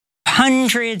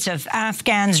hundreds of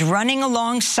Afghans running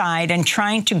alongside and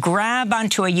trying to grab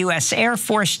onto a U.S. Air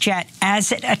Force jet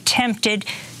as it attempted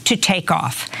to take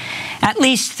off. At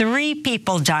least 3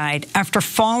 people died after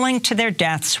falling to their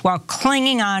deaths while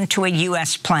clinging on to a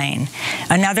U.S. plane.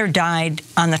 Another died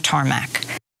on the tarmac.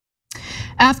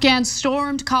 Afghans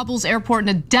stormed Kabul's airport in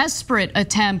a desperate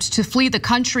attempt to flee the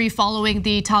country following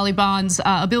the Taliban's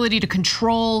ability to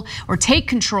control or take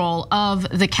control of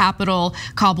the capital,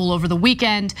 Kabul, over the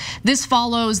weekend. This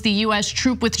follows the US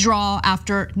troop withdrawal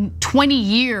after 20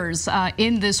 years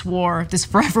in this war, this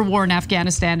forever war in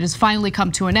Afghanistan. It has finally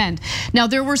come to an end. Now,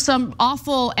 there were some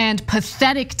awful and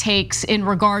pathetic takes in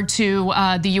regard to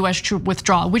the US troop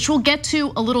withdrawal, which we'll get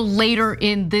to a little later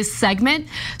in this segment.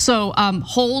 So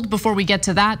hold before we get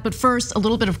to that. But first, a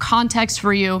little bit of context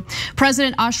for you.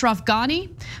 President Ashraf Ghani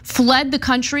fled the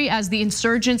country as the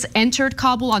insurgents entered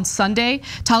Kabul on Sunday.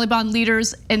 Taliban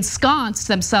leaders ensconced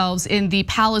themselves in the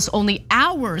palace only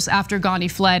hours after Ghani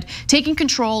fled, taking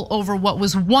control over what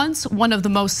was once one of the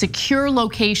most secure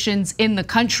locations in the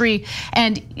country.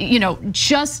 And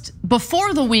just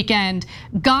before the weekend,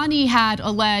 Ghani had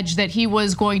alleged that he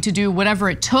was going to do whatever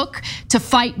it took to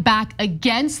fight back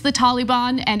against the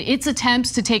Taliban and its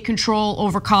attempts to take control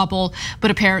over Kabul,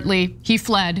 but apparently he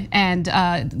fled and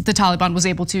the Taliban was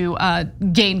able to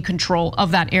gain control of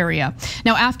that area.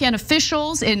 Now, Afghan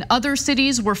officials in other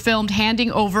cities were filmed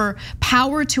handing over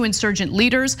power to insurgent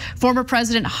leaders. Former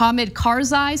President Hamid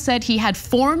Karzai said he had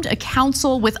formed a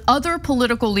council with other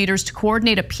political leaders to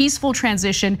coordinate a peaceful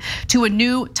transition to a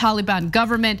new Taliban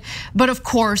government. But of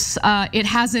course, it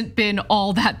hasn't been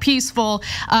all that peaceful.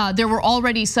 There were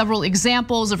already several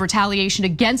examples of retaliation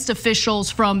against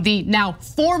officials from the now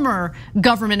former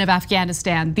government of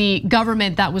Afghanistan, the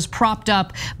government that was propped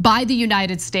up by the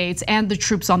United States and the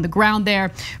troops on the ground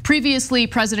there. Previously,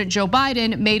 President Joe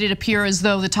Biden made it appear as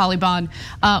though the Taliban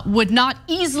would not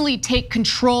easily take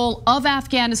control of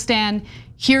Afghanistan.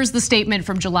 Here's the statement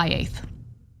from July 8th.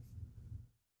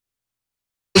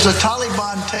 Is the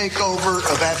Taliban takeover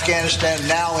of Afghanistan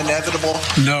now inevitable?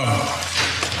 No,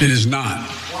 it is not.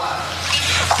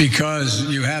 Because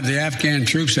you have the Afghan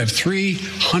troops have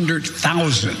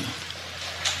 300,000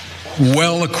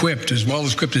 well equipped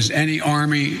as any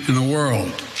army in the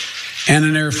world, and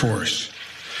an air force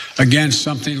against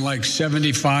something like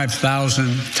 75,000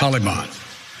 Taliban.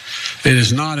 It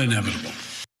is not inevitable.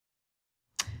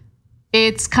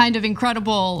 It's kind of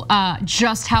incredible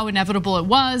just how inevitable it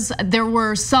was. There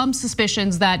were some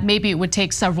suspicions that maybe it would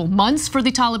take several months for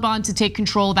the Taliban to take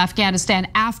control of Afghanistan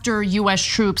after US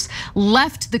troops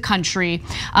left the country.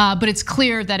 But it's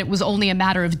clear that it was only a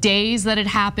matter of days that it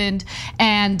happened.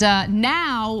 And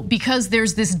now, because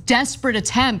there's this desperate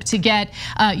attempt to get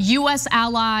US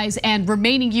allies and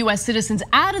remaining US citizens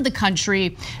out of the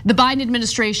country, the Biden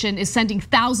administration is sending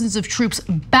thousands of troops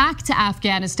back to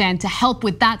Afghanistan to help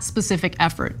with that specific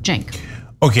effort. Cenk.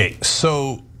 Okay,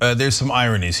 so there's some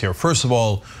ironies here. First of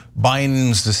all,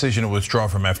 Biden's decision to withdraw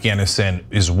from Afghanistan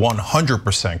is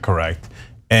 100% correct.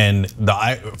 And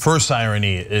the first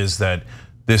irony is that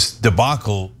this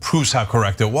debacle proves how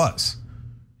correct it was.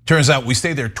 Turns out we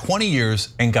stayed there 20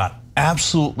 years and got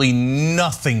absolutely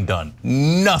nothing done,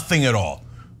 nothing at all,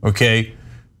 okay?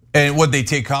 And what, they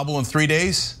take Kabul in 3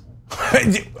 days?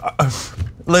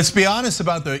 Let's be honest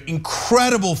about the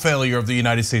incredible failure of the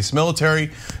United States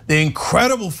military, the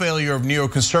incredible failure of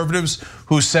neoconservatives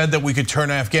who said that we could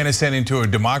turn Afghanistan into a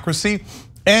democracy,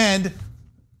 and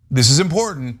this is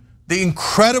important, the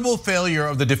incredible failure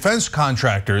of the defense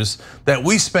contractors that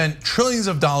we spent trillions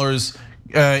of dollars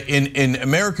in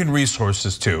American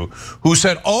resources to, who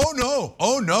said, oh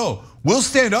no, we'll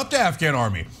stand up to Afghan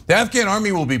army. The Afghan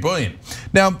army will be brilliant.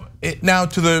 Now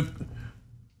to the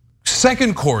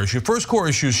second core issue, first core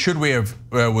issue is should we have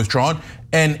withdrawn?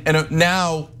 And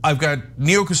now I've got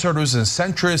neoconservatives and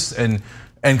centrists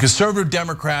and conservative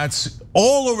Democrats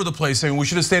all over the place saying we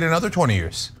should have stayed another 20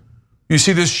 years. You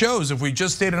see, this shows if we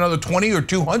just stayed another 20 or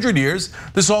 200 years,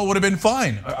 this all would have been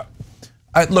fine.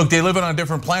 Look, they live on a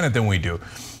different planet than we do.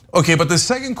 Okay, but the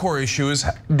second core issue is,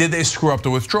 did they screw up the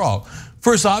withdrawal?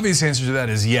 First obvious answer to that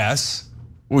is yes.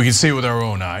 We can see it with our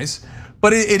own eyes,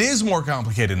 but it is more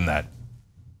complicated than that.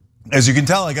 As you can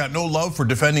tell, I got no love for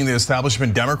defending the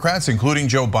establishment Democrats, including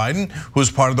Joe Biden, who was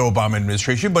part of the Obama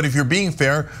administration. But if you're being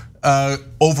fair,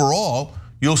 overall,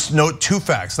 you'll note 2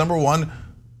 facts. Number one,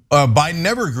 Biden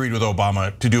never agreed with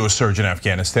Obama to do a surge in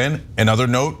Afghanistan. Another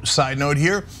side note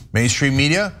here, mainstream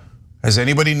media, has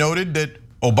anybody noted that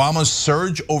Obama's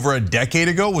surge over a decade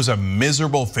ago was a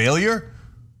miserable failure?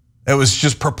 It was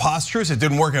just preposterous, it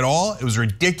didn't work at all, it was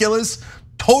ridiculous,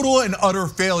 total and utter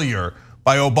failure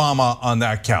by Obama on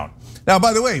that count. Now,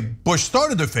 by the way, Bush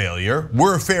started the failure.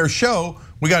 We're a fair show.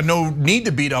 We got no need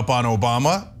to beat up on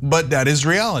Obama, but that is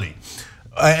reality.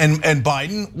 And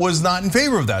Biden was not in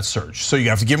favor of that surge, so you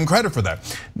have to give him credit for that.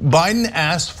 Biden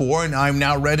asked for, and I've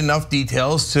now read enough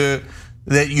details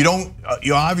that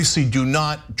you obviously do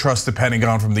not trust the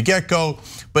Pentagon from the get-go,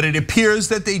 but it appears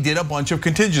that they did a bunch of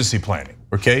contingency planning,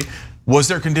 okay? Was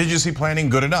their contingency planning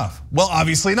good enough? Well,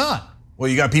 obviously not. Well,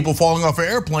 you got people falling off of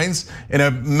airplanes in a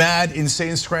mad,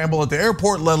 insane scramble at the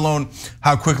airport, let alone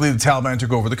how quickly the Taliban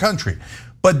took over the country.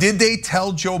 But did they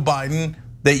tell Joe Biden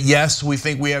that yes, we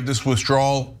think we have this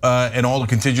withdrawal and all the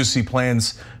contingency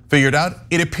plans figured out?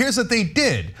 It appears that they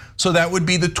did. So that would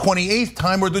be the 28th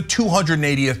time or the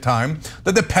 280th time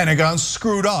that the Pentagon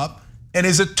screwed up and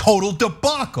is a total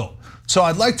debacle. So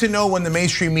I'd like to know when the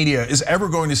mainstream media is ever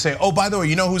going to say, oh, by the way,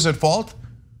 you know who's at fault?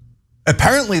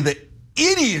 Apparently the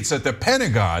idiots at the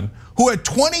Pentagon who had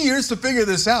 20 years to figure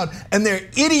this out, and their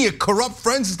idiot, corrupt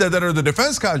friends that are the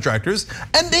defense contractors,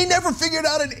 and they never figured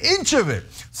out an inch of it.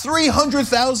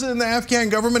 300,000 in the Afghan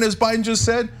government, as Biden just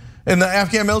said, in the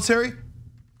Afghan military,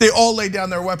 they all laid down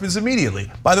their weapons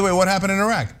immediately. By the way, what happened in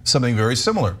Iraq? Something very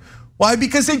similar. Why?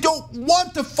 Because they don't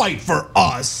want to fight for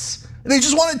us. They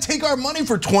just want to take our money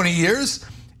for 20 years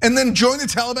and then join the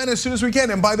Taliban as soon as we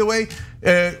can. And by the way,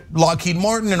 Lockheed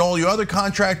Martin and all you other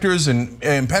contractors and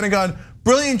Pentagon,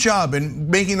 brilliant job in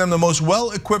making them the most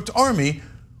well-equipped army.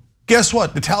 Guess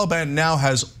what? The Taliban now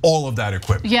has all of that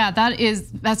equipment. Yeah,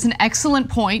 that's an excellent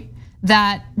point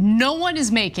that no one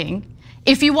is making.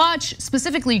 If you watch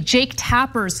specifically Jake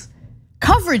Tapper's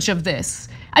coverage of this,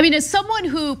 I mean, as someone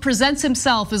who presents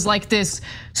himself as like this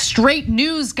straight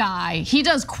news guy, he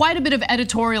does quite a bit of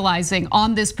editorializing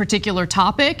on this particular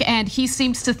topic, and he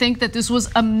seems to think that this was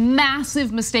a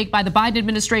massive mistake by the Biden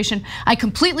administration. I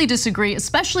completely disagree,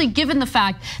 especially given the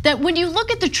fact that when you look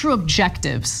at the true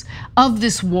objectives of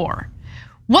this war,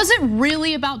 was it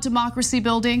really about democracy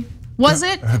building? Was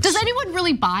it? Does anyone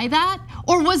really buy that?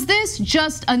 Or was this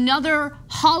just another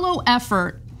hollow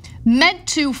effort meant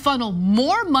to funnel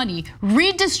more money,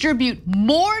 redistribute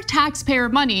more taxpayer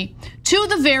money to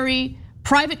the very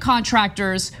private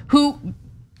contractors who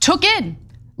took in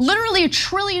literally $1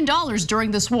 trillion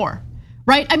during this war,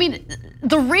 right? I mean,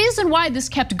 the reason why this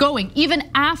kept going,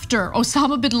 even after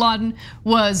Osama bin Laden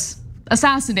was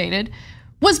assassinated,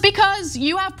 was because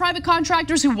you have private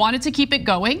contractors who wanted to keep it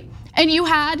going, and you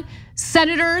had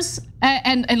senators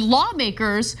and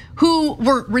lawmakers who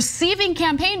were receiving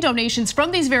campaign donations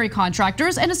from these very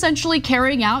contractors and essentially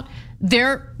carrying out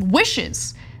their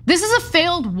wishes. This is a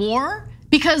failed war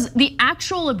because the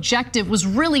actual objective was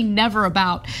really never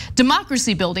about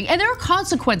democracy building, and there are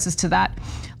consequences to that.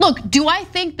 Look, do I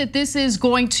think that this is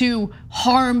going to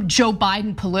harm Joe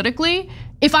Biden politically?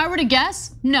 If I were to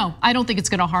guess, no, I don't think it's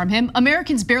gonna harm him.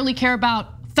 Americans barely care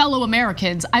about fellow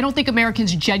Americans. I don't think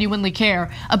Americans genuinely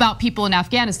care about people in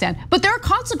Afghanistan. But there are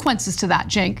consequences to that,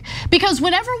 Cenk, because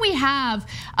whenever we have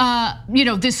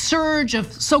this surge of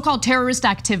so-called terrorist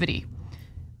activity,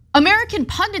 American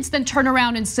pundits then turn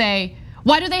around and say,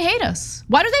 why do they hate us?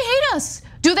 Why do they hate us?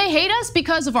 Do they hate us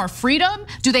because of our freedom?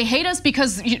 Do they hate us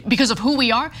because of who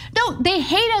we are? No, they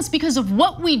hate us because of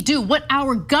what we do, what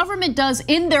our government does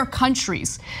in their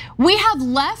countries. We have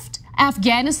left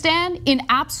Afghanistan in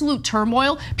absolute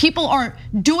turmoil. People are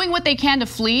doing what they can to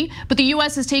flee, but the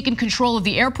US has taken control of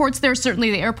the airports there, certainly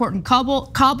the airport in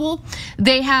Kabul.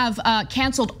 They have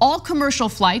canceled all commercial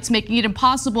flights, making it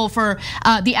impossible for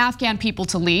the Afghan people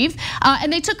to leave.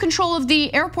 And they took control of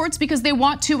the airports because they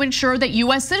want to ensure that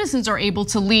US citizens are able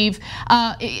to leave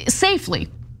safely.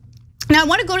 Now I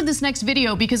want to go to this next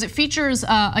video because it features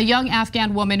a young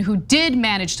Afghan woman who did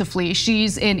manage to flee.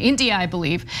 She's in India, I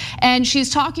believe, and she's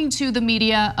talking to the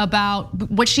media about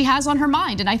what she has on her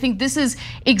mind. And I think this is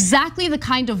exactly the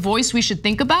kind of voice we should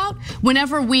think about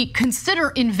whenever we consider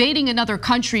invading another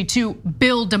country to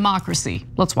build democracy.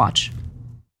 Let's watch.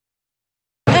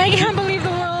 I can't believe the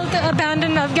world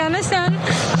abandoned Afghanistan.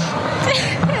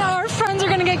 Our friends are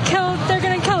gonna get killed. They're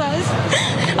gonna kill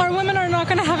us. Our women are not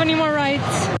gonna have any more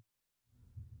rights.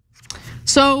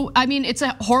 So, I mean, it's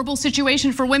a horrible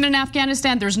situation for women in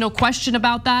Afghanistan. There's no question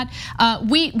about that.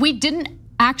 We didn't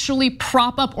actually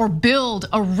prop up or build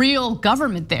a real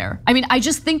government there. I mean, I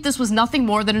just think this was nothing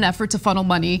more than an effort to funnel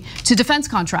money to defense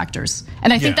contractors.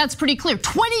 And I think that's pretty clear.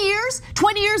 20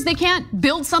 years they can't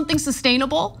build something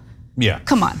sustainable? Yeah.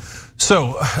 Come on.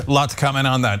 So, a lot to comment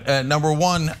on that. Number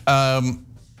one,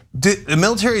 the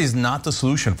military is not the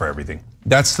solution for everything.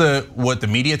 That's what the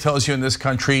media tells you in this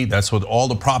country. That's what all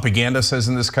the propaganda says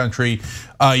in this country.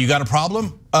 You got a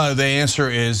problem? The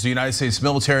answer is the United States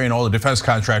military and all the defense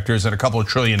contractors and a couple of $1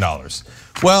 trillion.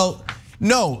 Well,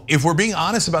 no, if we're being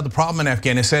honest about the problem in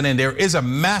Afghanistan, and there is a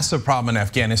massive problem in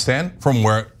Afghanistan from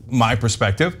my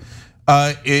perspective,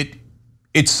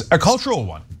 it's a cultural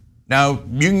one. Now,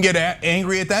 you can get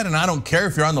angry at that, and I don't care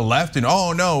if you're on the left and,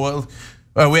 oh no,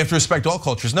 well, we have to respect all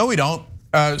cultures. No, we don't.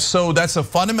 So that's a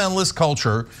fundamentalist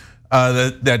culture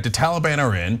that the Taliban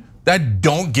are in that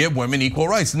don't give women equal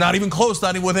rights. Not even close,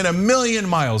 not even within a million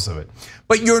miles of it.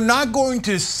 But you're not going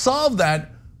to solve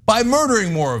that by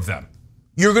murdering more of them.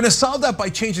 You're gonna solve that by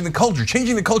changing the culture.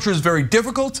 Changing the culture is very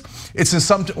difficult. It's in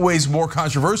some ways more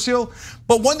controversial.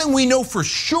 But one thing we know for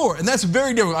sure, and that's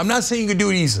very difficult. I'm not saying you can do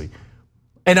it easily.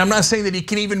 And I'm not saying that it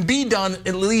can even be done,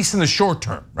 at least in the short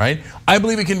term, right? I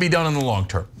believe it can be done in the long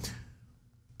term.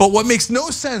 But what makes no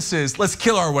sense is let's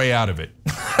kill our way out of it.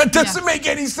 It doesn't make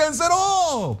any sense at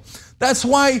all. That's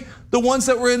why the ones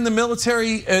that were in the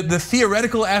military, the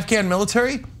theoretical Afghan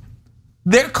military,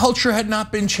 their culture had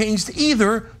not been changed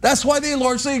either. That's why they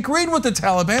largely agreed with the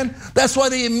Taliban. That's why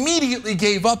they immediately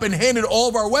gave up and handed all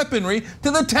of our weaponry to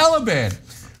the Taliban.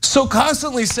 So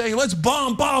constantly saying, let's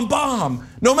bomb, bomb, bomb,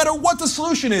 no matter what the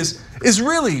solution is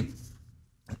really,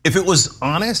 if it was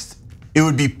honest, it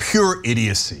would be pure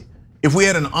idiocy. If we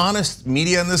had an honest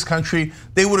media in this country,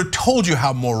 they would have told you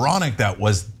how moronic that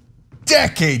was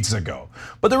decades ago.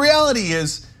 But the reality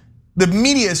is, the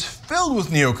media is filled with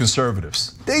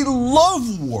neoconservatives. They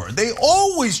love war. They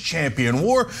always champion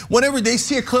war. Whenever they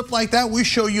see a clip like that, we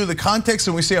show you the context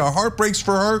and we say our heart breaks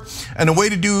for her. And the way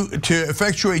to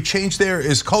effectuate change there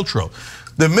is cultural.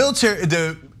 The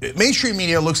mainstream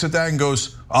media looks at that and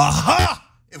goes, aha!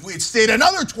 If we had stayed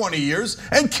another 20 years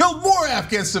and killed more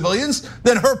Afghan civilians,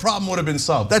 then her problem would have been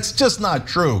solved. That's just not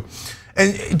true.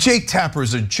 And Jake Tapper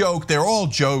is a joke. They're all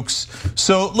jokes.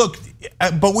 So look,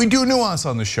 but we do nuance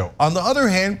on the show. On the other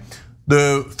hand,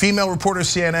 the female reporter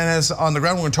CNN has on the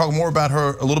ground, we're gonna talk more about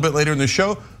her a little bit later in the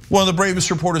show. One of the bravest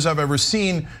reporters I've ever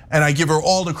seen, and I give her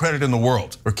all the credit in the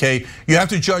world, okay? You have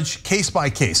to judge case by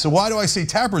case. So why do I say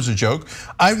Tapper's a joke?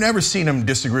 I've never seen him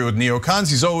disagree with neocons.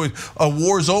 He's always,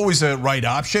 war is always a right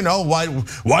option. Oh, why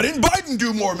didn't Biden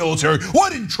do more military? Why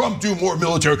didn't Trump do more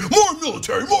military? More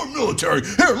military, more military.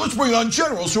 Here, let's bring on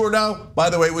generals who are now, by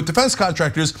the way, with defense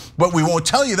contractors, but we won't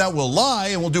tell you that, we'll lie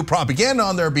and we'll do propaganda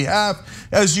on their behalf,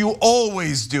 as you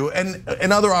always do. And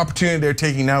another opportunity they're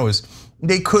taking now is,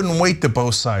 they couldn't wait to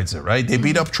both sides it, right? They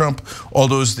beat up Trump all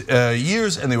those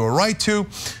years and they were right to.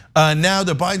 Now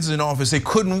that Biden's in office, they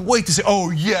couldn't wait to say, oh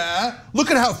yeah,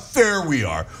 look at how fair we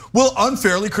are. We'll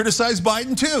unfairly criticize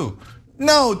Biden too.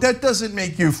 No, that doesn't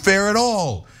make you fair at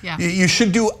all. Yeah. You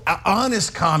should do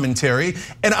honest commentary.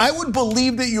 And I would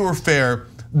believe that you were fair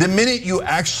the minute you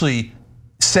actually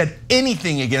said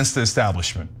anything against the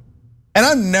establishment. And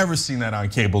I've never seen that on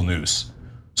cable news.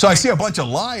 So I see a bunch of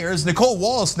liars. Nicole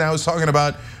Wallace now is talking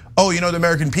about, oh, you know, the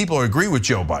American people agree with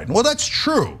Joe Biden. Well, that's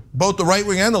true. Both the right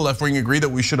wing and the left wing agree that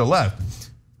we should have left.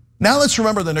 Now let's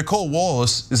remember that Nicole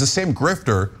Wallace is the same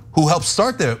grifter who helped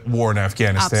start the war in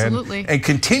Afghanistan. Absolutely. And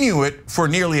continue it for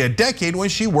nearly a decade when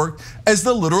she worked as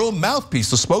the literal mouthpiece,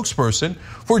 the spokesperson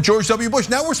for George W. Bush.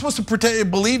 Now we're supposed to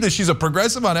believe that she's a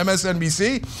progressive on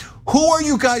MSNBC? Who are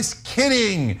you guys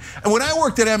kidding? And when I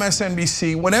worked at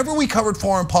MSNBC, whenever we covered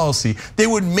foreign policy, they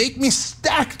would make me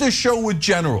stack the show with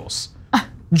generals.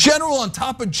 General on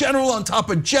top of general on top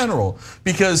of general,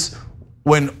 because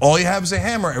when all you have is a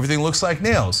hammer, everything looks like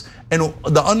nails. And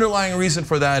the underlying reason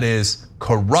for that is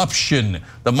corruption.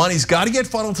 The money's got to get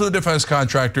funneled to the defense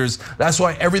contractors. That's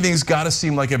why everything's got to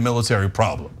seem like a military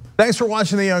problem. Thanks for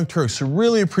watching The Young Turks,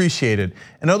 really appreciate it.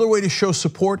 Another way to show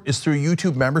support is through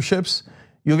YouTube memberships.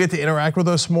 You'll get to interact with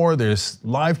us more. There's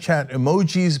live chat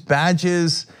emojis,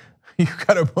 badges. You've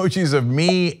got emojis of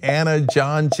me, Anna,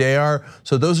 John, JR.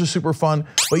 So those are super fun.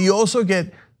 But you also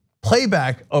get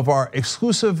playback of our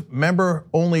exclusive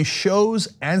member-only shows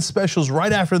and specials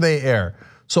right after they air.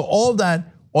 So all of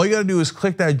that, all you gotta do is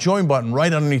click that join button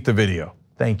right underneath the video.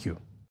 Thank you.